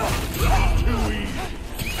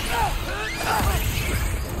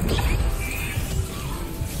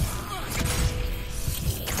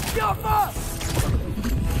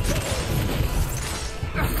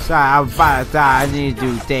 Sorry, I'm about to die. I need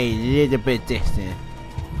to stay a little bit distant.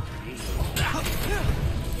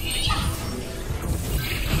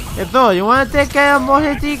 Hey, Thor, you want to take care of more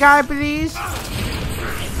hitty guy, please?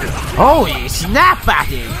 Holy snap at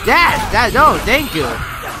it! That, no, thank you.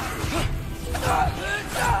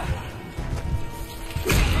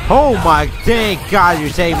 Oh my, thank God you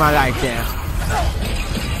saved my life there.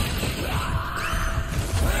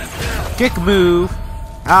 Kick move.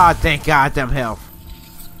 Oh, thank God, them health.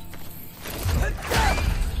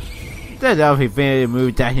 That lovely family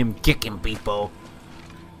move that him kicking people.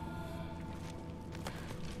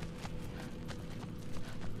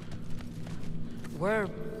 We're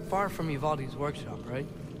far from Ivaldi's workshop, right?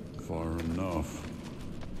 Far enough.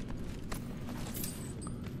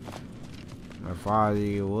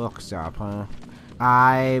 Ivaldi's workshop, huh?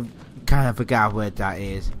 I kind of forgot what that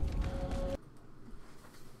is.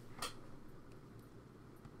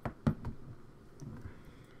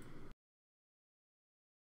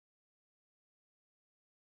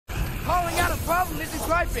 Calling out a problem isn't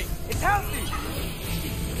griping. It's healthy.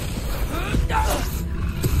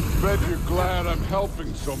 Bet you're glad I'm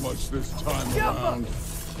helping so much this time around.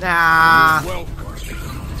 Nah. You're welcome.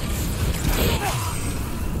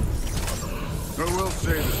 I will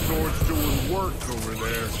say the sword's doing work over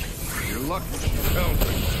there. You're lucky she's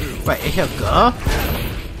helping too. Wait, it's a girl?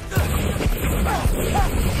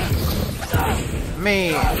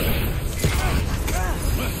 Man.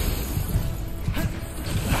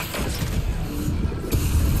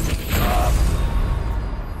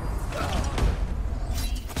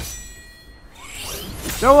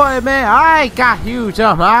 Don't worry, man. I got you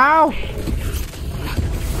somehow.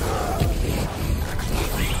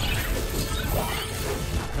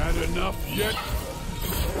 Had enough yet?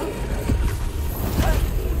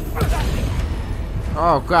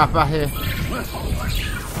 Oh crap, back here.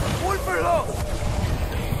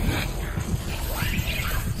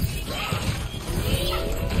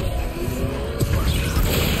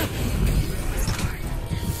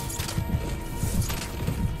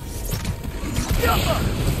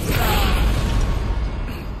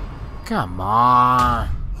 Come on.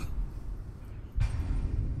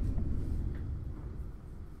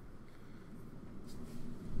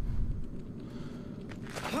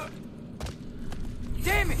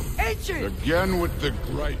 Damn it! Ancient! Again with the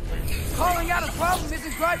griping. Calling out a problem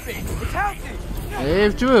isn't griping. It's healthy.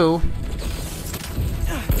 It's true.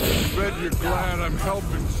 Bet you're glad I'm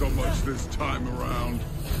helping so much this time around.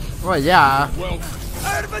 Well, yeah. Well,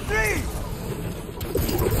 Out of a tree!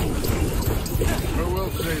 I will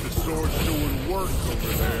say the sword's doing work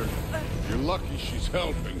over there. You're lucky she's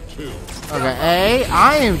helping too. Okay, hey,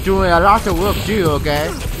 I am doing a lot of work too, okay?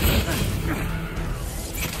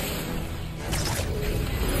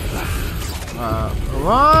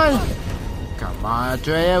 Run! Come on,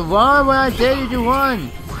 Trey, run when I tell you to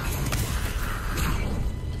run!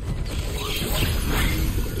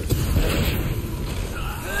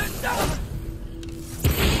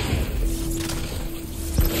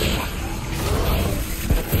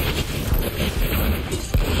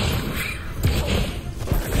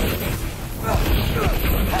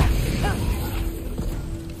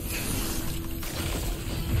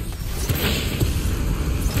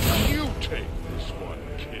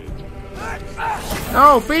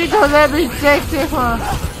 No, please don't let me take this one.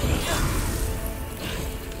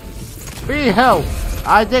 Be help.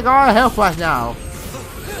 I take all help right now.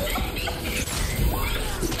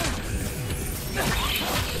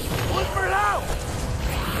 Look for now!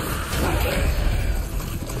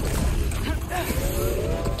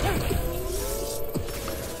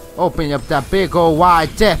 Open up that big old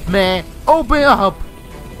wide death, man. Open up.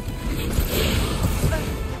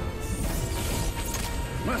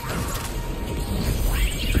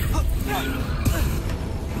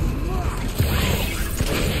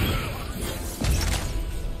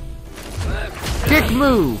 Kick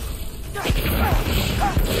move.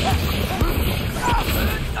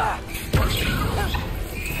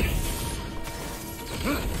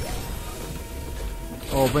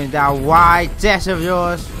 Open that wide chest of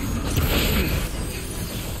yours.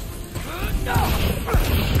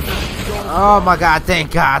 Oh my god,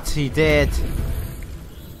 thank god he did.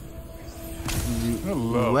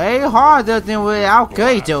 Way harder than without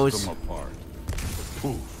Kratos.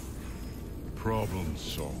 Problem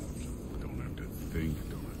solved. Don't have to think,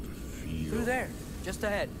 don't have to feel. Through there, just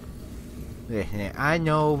ahead. Listen, I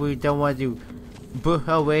know we don't want to put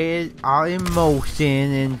away our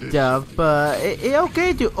emotion and stuff, but it's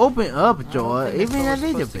okay to open up a door, even a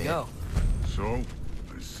little bit. So,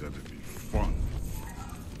 I said it'd be fun.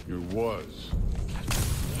 It was.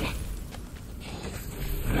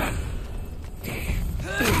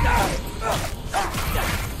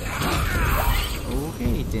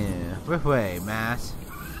 Okay then, which way, Mass?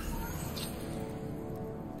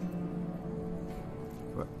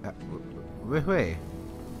 Which way?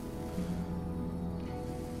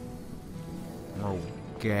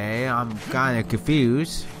 Okay, I'm kinda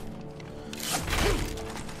confused.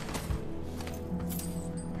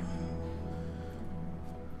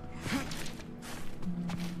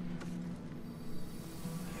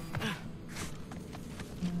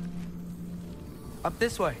 Up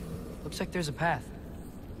this way. Looks like there's a path.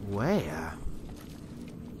 Where?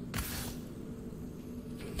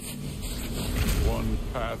 One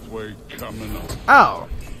pathway coming up. Oh!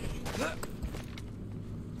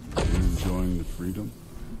 You enjoying the freedom?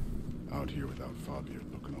 Out here without Fabio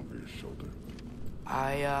looking over your shoulder.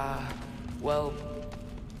 Well,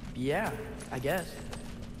 yeah, I guess.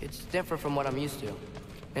 It's different from what I'm used to.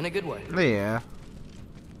 In a good way. Yeah.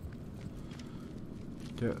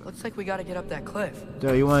 Looks like we gotta get up that cliff.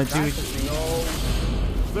 So you wanna do... No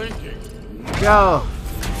thinking. Go!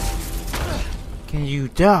 Can you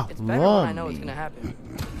tell? It's better when I know what's gonna happen.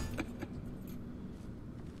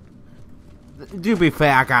 To be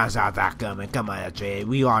fair, I kinda saw that coming. Come on, Atreus.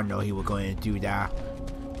 We all know he was going to do that.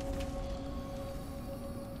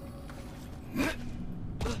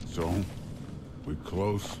 So, we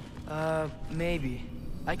close? Maybe.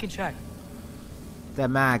 I can check. That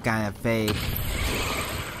man kind of fake.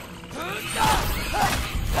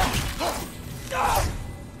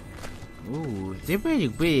 Ooh, they're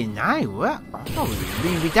pretty nice. What? Oh,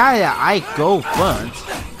 we decided I go first.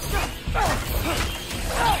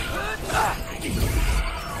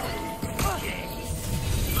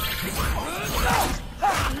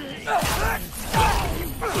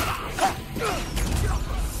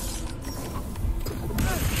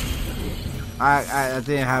 I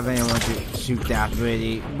didn't have anyone to shoot that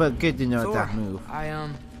really, but good to know that move. I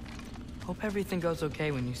hope everything goes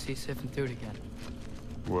okay when you see Sif and Thude again.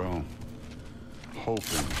 Well, hoping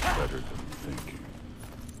is better than thinking.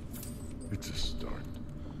 It's a start.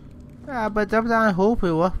 Yeah, but sometimes hope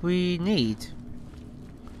is what we need.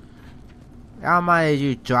 How much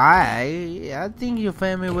you try, I think your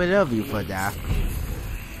family will love you for that.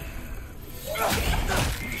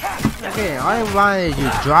 Okay, I wanted you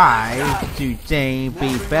try to change,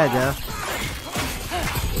 be better.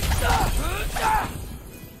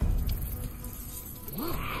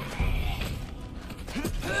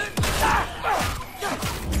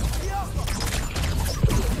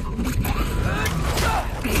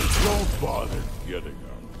 Don't bother getting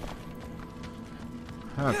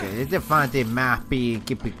up. Okay, let's just find the map and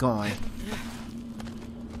keep it going.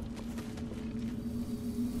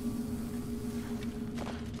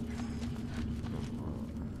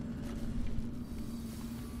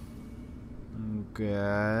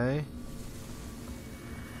 Okay.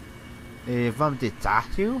 From the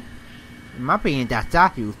statue? It might be in that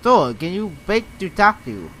statue. Thor, can you break the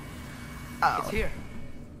statue? Oh. It's here.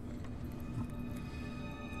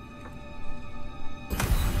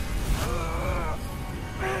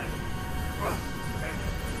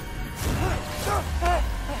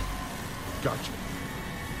 Gotcha.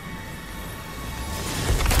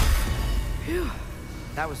 Phew.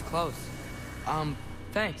 That was close.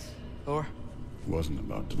 Thanks, Thor. Wasn't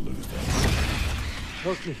about to lose that.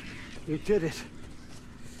 Loki, you did it.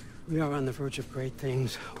 We are on the verge of great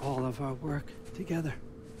things. All of our work together.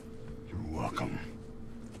 You're welcome.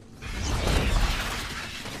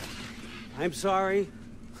 I'm sorry.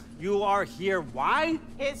 You are here. Why?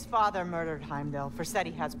 His father murdered Heimdall.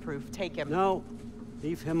 Forseti has proof. Take him. No.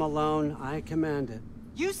 Leave him alone. I command it.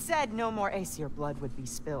 You said no more Aesir blood would be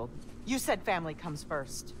spilled. You said family comes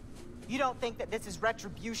first. You don't think that this is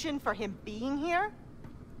retribution for him being here?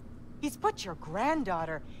 He's put your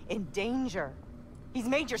granddaughter in danger. He's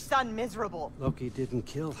made your son miserable. Loki didn't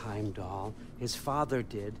kill Heimdall. His father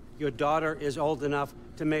did. Your daughter is old enough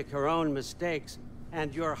to make her own mistakes.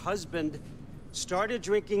 And your husband started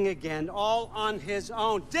drinking again, all on his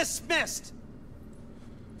own. Dismissed!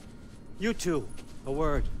 You two, a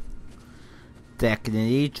word.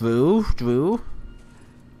 Technically, true.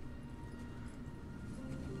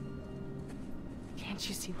 Can't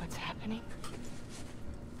you see what's happening?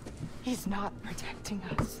 He's not protecting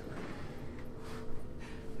us.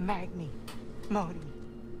 Magni, Modi,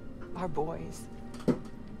 our boys.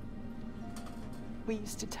 We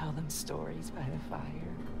used to tell them stories by the fire.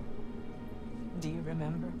 Do you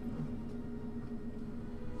remember?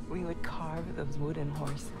 We would carve those wooden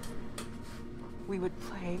horses. We would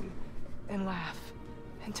play and laugh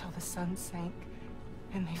until the sun sank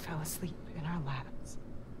and they fell asleep in our laps.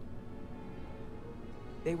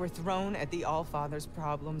 They were thrown at the Allfather's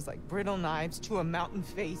problems like brittle knives to a mountain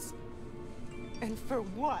face. And for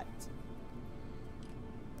what?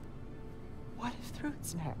 What if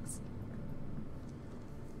Thrud's next?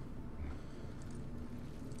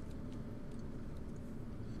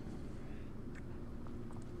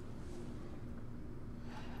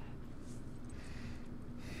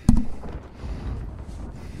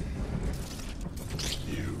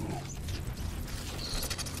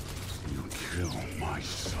 You kill my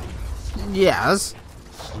son. Yes.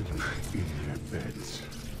 Sleep in their beds.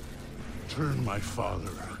 Turn my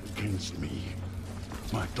father against me.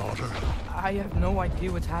 My daughter. I have no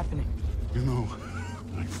idea what's happening. You know,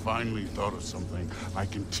 I finally thought of something I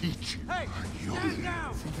can teach you. Hey, you stand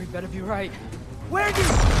down! Sindri better be right. Where'd you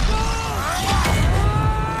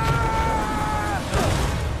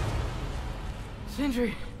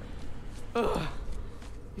Sindri! Ugh.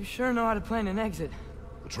 You sure know how to plan an exit.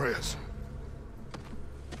 Atreus.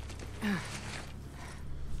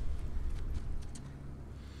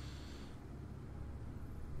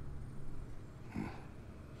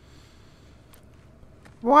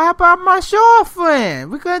 What about my shore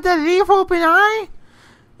friend? We're going to leave her behind?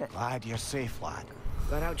 Glad you're safe, lad.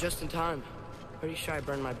 Got out just in time. Pretty sure I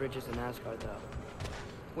burned my bridges in Asgard, though.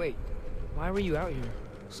 Wait, why were you out here?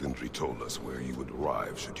 Sindri told us where you would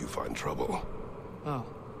arrive should you find trouble. Oh,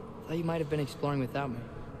 thought you might have been exploring without me.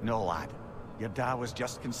 No, lad. Your dad was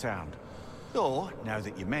just concerned. Though, now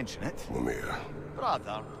that you mention it... Mimir.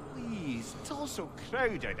 Brother, please. It's all so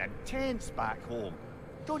crowded and tense back home.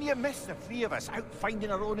 Don't you miss the three of us out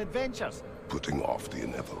finding our own adventures? Putting off the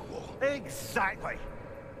inevitable. Exactly.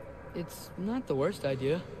 It's not the worst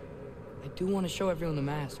idea. I do want to show everyone the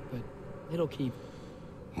mask, but it'll keep.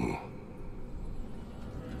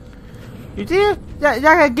 You see? Like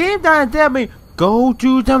a game trying to tell me, go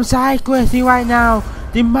do some side questing right now.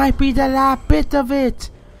 There might be the last bit of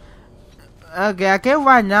it. Okay, I guess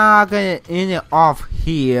right now I'm gonna end it off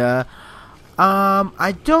here.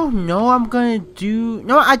 I don't know. I'm gonna do.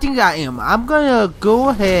 No, I think I am. I'm gonna go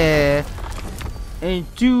ahead and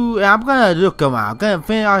do. I'm gonna look around. I'm gonna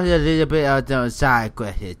finish off a little bit of the side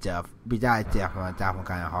quest stuff. Besides that one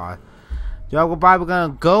kind of hard. So I'm probably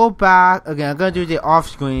gonna go back again. I'm gonna do the off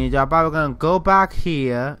screen. So I'm probably gonna go back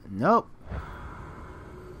here. Nope.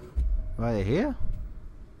 Right here.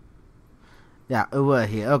 Yeah, it was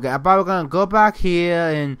here. Okay, I'm probably gonna go back here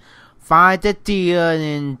and find the deer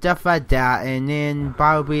and stuff like that, and then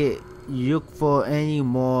probably look for any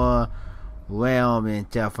more realm and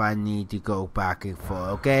stuff I need to go back and for.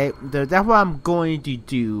 Okay, so that's what I'm going to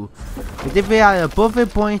do. But if we have a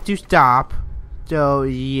perfect point to stop, so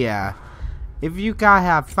yeah, if you guys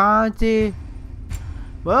have found it,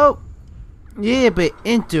 well, yeah, but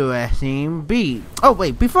interesting beat. Oh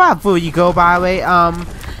wait, before I before you go, by the way,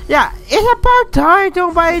 yeah, it's about time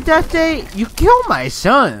somebody just say you killed my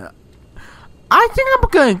son. I think I'm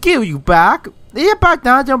gonna kill you back. It's about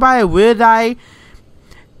time somebody realize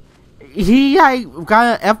he like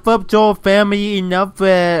kinda F up your family enough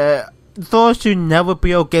for Thor should never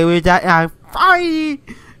be okay with that, and I'm finally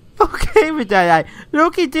okay with that. Like,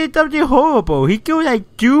 Loki did something horrible. He killed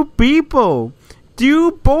like 2 people.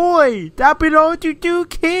 2 boys that belong to 2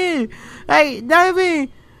 kids. Like, not even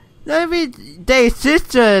their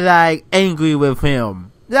sister like angry with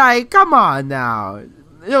him. Like, come on now.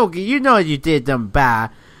 Loki, you know you did them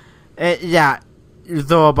bad. Yeah,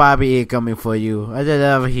 Thor Bobby is coming for you. I just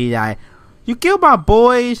love he like, you killed my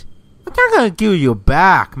boys. I'm not gonna kill you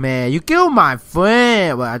back, man. You killed my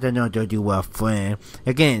friend. Well, I don't know if you were a friend.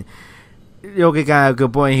 Again, Loki got a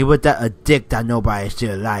good point. He was that a dick that nobody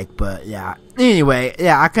should like. But yeah. Anyway,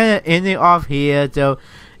 yeah, I kinda end it off here. So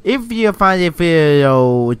if you find this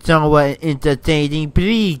video somewhat entertaining,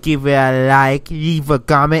 please give it a like, leave a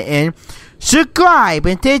comment, and subscribe,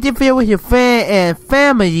 and take the video with your friend and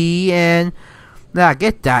family. And I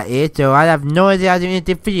guess that is. So I have no idea how to end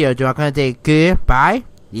this video, so I'm gonna say goodbye.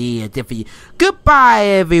 Yeah, definitely. Goodbye,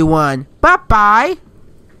 everyone. Bye bye.